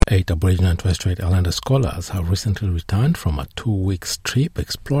8 Aboriginal and Torres Strait Islander scholars have recently returned from a 2-week trip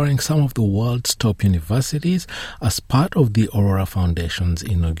exploring some of the world's top universities as part of the Aurora Foundation's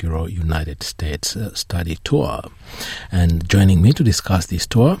inaugural United States study tour. And joining me to discuss this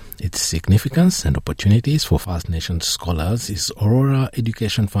tour, its significance and opportunities for First Nations scholars is Aurora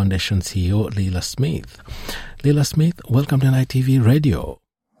Education Foundation CEO Leila Smith. Leila Smith, welcome to NITV Radio.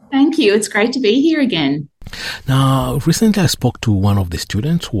 Thank you. It's great to be here again. Now, recently I spoke to one of the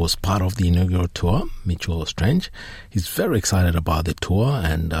students who was part of the inaugural tour, Mitchell Strange. He's very excited about the tour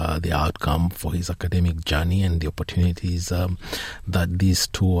and the outcome for his academic journey and the opportunities that these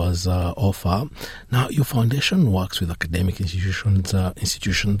tours offer. Now, your foundation works with academic institutions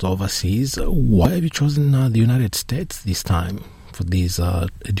overseas. Why have you chosen the United States this time for this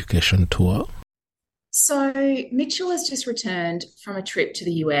education tour? So Mitchell has just returned from a trip to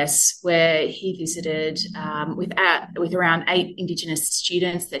the US where he visited with around 8 Indigenous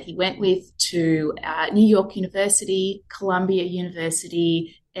students that he went with to New York University, Columbia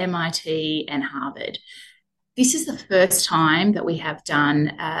University, MIT and Harvard. This is the first time that we have done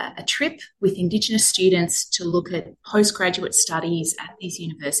a trip with Indigenous students to look at postgraduate studies at these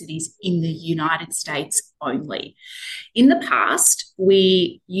universities in the United States only. In the past,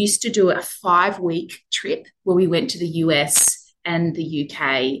 we used to do a 5-week trip where we went to the US and the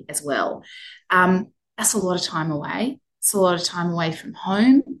UK as well. That's a lot of time away. It's a lot of time away from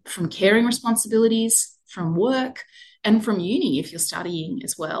home, from caring responsibilities, from work, and from uni if you're studying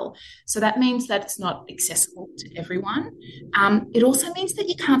as well. So that means that it's not accessible to everyone. It also means that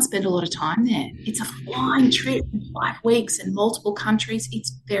you can't spend a lot of time there. It's a flying trip in 5 weeks in multiple countries. It's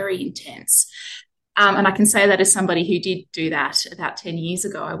very intense. And I can say that as somebody who did do that about 10 years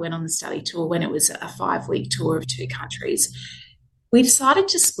ago. I went on the study tour when it was a 5-week tour of 2 countries. We decided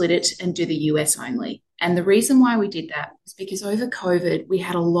to split it and do the US only. And the reason why we did that was because over COVID, we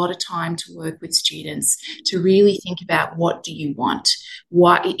had a lot of time to work with students to really think about what do you want?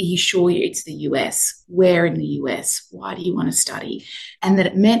 Why are you sure it's the US? Where in the US? Why do you want to study? And that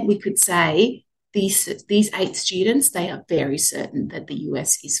it meant we could say these 8 students, they are very certain that the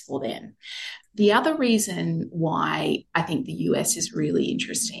US is for them. The other reason why I think the US is really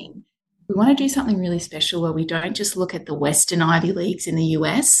interesting, we want to do something really special where we don't just look at the Western Ivy Leagues in the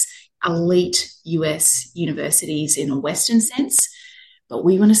US, elite US universities in a Western sense, but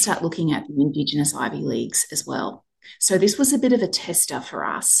we want to start looking at the Indigenous Ivy Leagues as well. So this was a bit of a tester for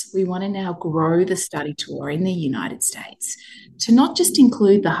us. We want to now grow the study tour in the United States to not just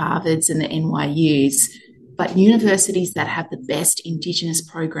include the Harvards and the NYUs, but universities that have the best Indigenous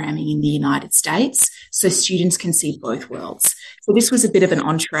programming in the United States so students can see both worlds. So this was a bit of an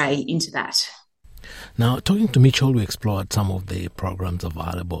entree into that. Now, talking to Mitchell, we explored some of the programs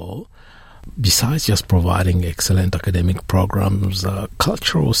available. Besides just providing excellent academic programs,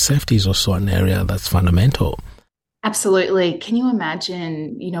 cultural safety is also an area that's fundamental. Absolutely. Can you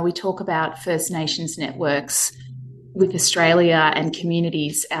imagine, we talk about First Nations networks with Australia and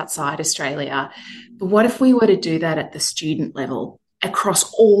communities outside Australia. But what if we were to do that at the student level,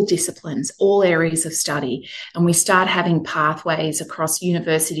 across all disciplines, all areas of study, and we start having pathways across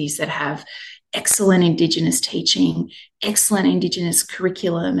universities that have excellent Indigenous teaching, excellent Indigenous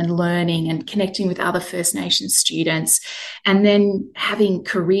curriculum and learning and connecting with other First Nations students, and then having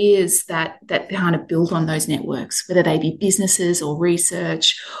careers that kind of build on those networks, whether they be businesses or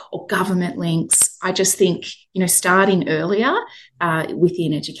research or government links. I just think, starting earlier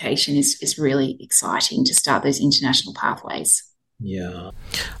within education is really exciting to start those international pathways. Yeah.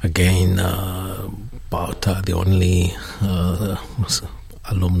 Again, about the only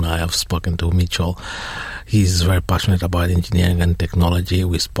alumni I've spoken to, Mitchell. He's very passionate about engineering and technology.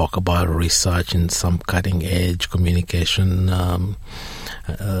 We spoke about research in some cutting-edge communication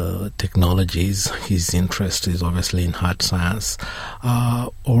technologies. His interest is obviously in hard science.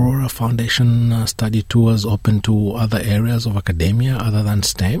 Aurora Foundation study tours open to other areas of academia other than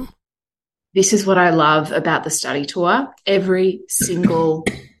STEM? This is what I love about the study tour. Every single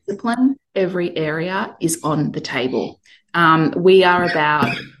discipline, every area is on the table. We are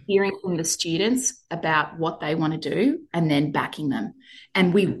about hearing from the students about what they want to do and then backing them.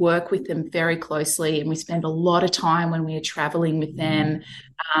 And we work with them very closely, and we spend a lot of time when we are traveling with them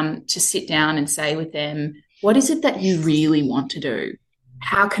to sit down and say with them, what is it that you really want to do?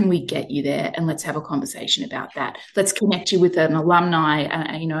 How can we get you there? And let's have a conversation about that. Let's connect you with an alumni,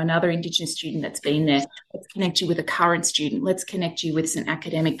 another Indigenous student that's been there. Let's connect you with a current student. Let's connect you with an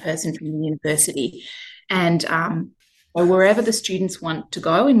academic person from the university. And wherever the students want to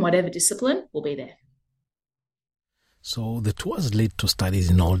go in whatever discipline, we'll be there. So the tours lead to studies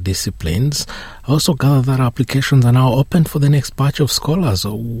in all disciplines. I also gather that applications are now open for the next batch of scholars.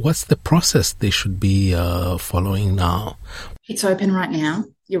 So what's the process they should be following now? It's open right now.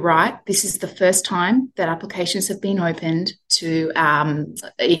 You're right. This is the first time that applications have been opened to to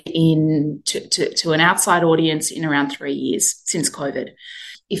an outside audience in around 3 years since COVID.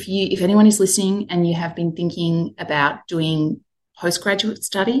 If anyone is listening and you have been thinking about doing postgraduate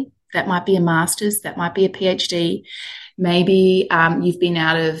study, that might be a master's, that might be a PhD. Maybe you've been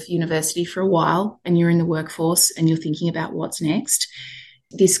out of university for a while and you're in the workforce and you're thinking about what's next.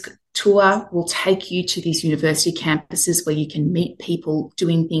 This tour will take you to these university campuses where you can meet people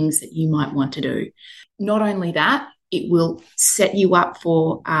doing things that you might want to do. Not only that, it will set you up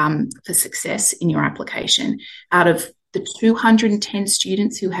for success in your application. Out of the 210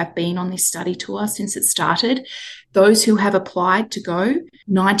 students who have been on this study tour since it started, those who have applied to go,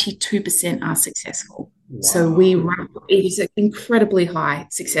 92% are successful. Wow. So it is an incredibly high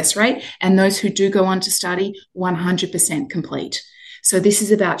success rate. And those who do go on to study, 100% complete. So this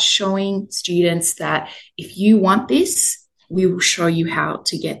is about showing students that if you want this, we will show you how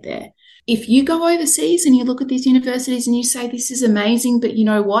to get there. If you go overseas and you look at these universities and you say, this is amazing, but you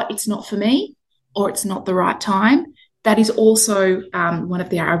know what? It's not for me, or it's not the right time. That is also one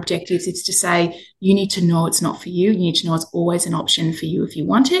of our objectives. It's to say, you need to know it's not for you. You need to know it's always an option for you if you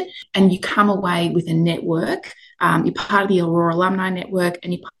want it. And you come away with a network. You're part of the Aurora Alumni Network,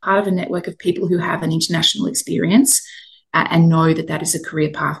 and you're part of a network of people who have an international experience and know that that is a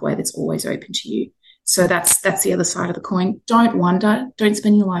career pathway that's always open to you. So that's the other side of the coin. Don't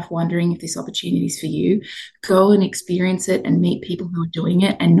spend your life wondering if this opportunity is for you. Go and experience it and meet people who are doing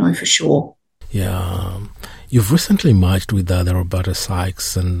it and know for sure. Yeah. You've recently merged with the Roberta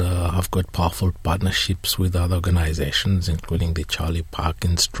Sykes and have got powerful partnerships with other organizations, including the Charlie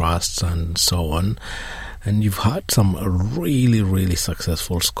Perkins Trusts and so on. And you've had some really, really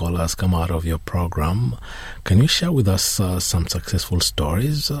successful scholars come out of your program. Can you share with us some successful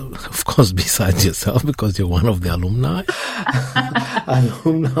stories? Of course, besides yourself, because you're one of the alumni.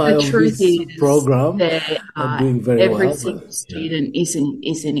 Alumni of this program are doing very well. Every single student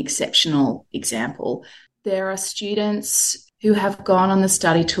is an exceptional example. There are students who have gone on the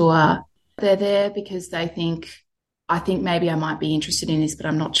study tour. They're there because they think, I think maybe I might be interested in this, but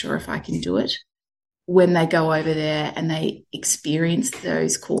I'm not sure if I can do it. When they go over there and they experience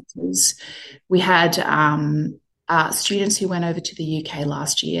those courses, we had students who went over to the UK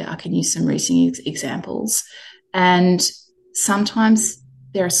last year. I can use some recent examples. And sometimes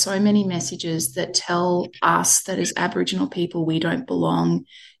there are so many messages that tell us that as Aboriginal people, we don't belong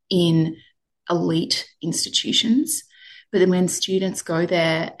in elite institutions. But then when students go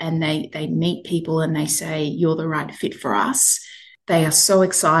there and they meet people and they say, you're the right fit for us, they are so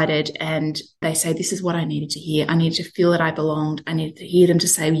excited and they say, this is what I needed to hear. I needed to feel that I belonged. I needed to hear them to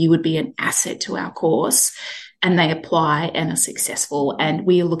say, you would be an asset to our course. And they apply and are successful. And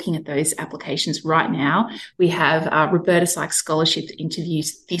we are looking at those applications right now. We have Roberta Sykes scholarship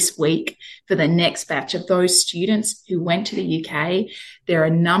interviews this week for the next batch of those students who went to the UK. There are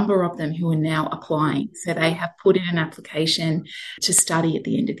a number of them who are now applying. So they have put in an application to study at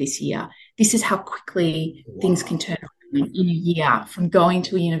the end of this year. This is how quickly things can turn around in a year, from going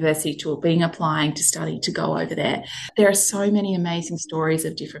to a university to applying to study to go over there. There are so many amazing stories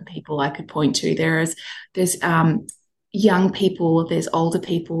of different people I could point to. There's young people, there's older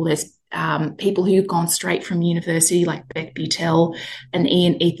people, there's people who've gone straight from university like Beck Butel and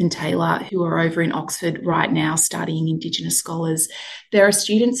Ethan Taylor, who are over in Oxford right now studying Indigenous scholars. There are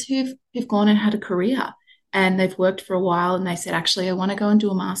students who've gone and had a career and they've worked for a while and they said, actually, I want to go and do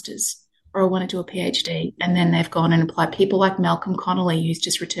a master's, or I want to do a PhD. And then they've gone and applied. People like Malcolm Connolly, who's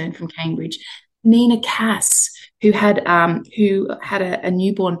just returned from Cambridge. Nina Cass, who had a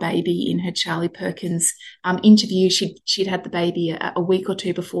newborn baby in her Charlie Perkins interview. She'd had the baby a week or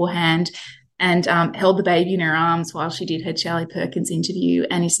two beforehand and held the baby in her arms while she did her Charlie Perkins interview,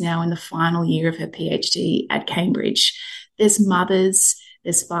 and is now in the final year of her PhD at Cambridge. There's mothers,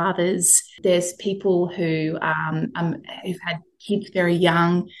 there's fathers, there's people who've had kids very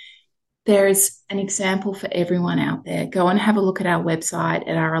young. There is an example for everyone out there. Go and have a look at our website,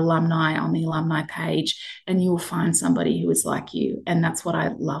 at our alumni, on the alumni page, and you will find somebody who is like you. And that's what I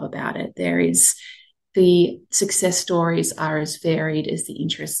love about it. The success stories are as varied as the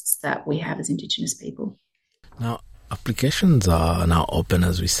interests that we have as Indigenous people. Now, applications are now open,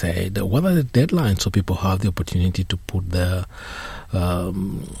 as we said. What are the deadlines so people have the opportunity to put their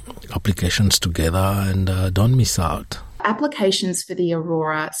applications together and don't miss out? Applications for the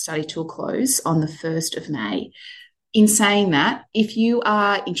Aurora study tour close on the 1st of May. In saying that, if you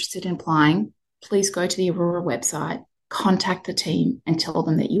are interested in applying, please go to the Aurora website contact the team and tell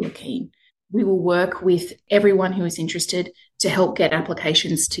them that you are keen. We will work with everyone who is interested to help get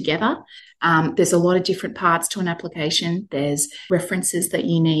applications together. There's a lot of different parts to an application. There's references that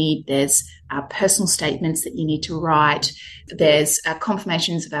you need. There's personal statements that you need to write. There's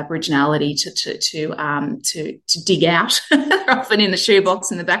confirmations of Aboriginality to dig out. They're often in the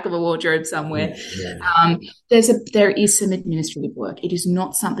shoebox in the back of a wardrobe somewhere. Yeah. There is some administrative work. It is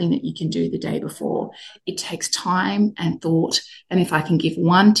not something that you can do the day before. It takes time and thought. And if I can give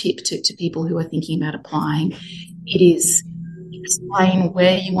one tip to people who are thinking about applying, it is explain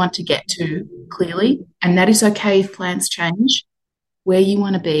where you want to get to clearly, and that is okay if plans change, where you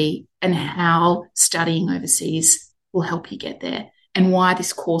want to be and how studying overseas will help you get there, and why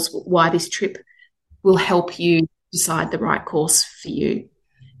this trip will help you decide the right course for you.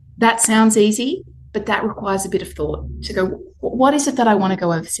 That sounds easy, but that requires a bit of thought to go, what is it that I want to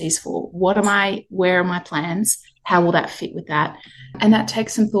go overseas for? Where are my plans? How will that fit with that? And that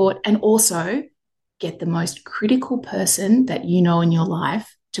takes some thought, and also get the most critical person that you know in your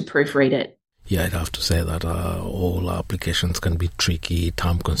life to proofread it. Yeah, I'd have to say that all applications can be tricky,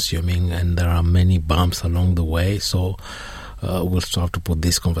 time-consuming, and there are many bumps along the way. So we'll have to put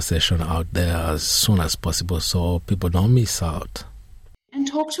this conversation out there as soon as possible so people don't miss out. And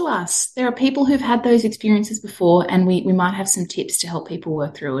talk to us. There are people who've had those experiences before, and we might have some tips to help people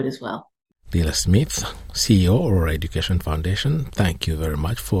work through it as well. Leela Smith, CEO of Aurora Education Foundation, thank you very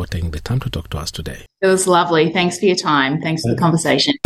much for taking the time to talk to us today. It was lovely. Thanks for your time. Thanks for the conversation.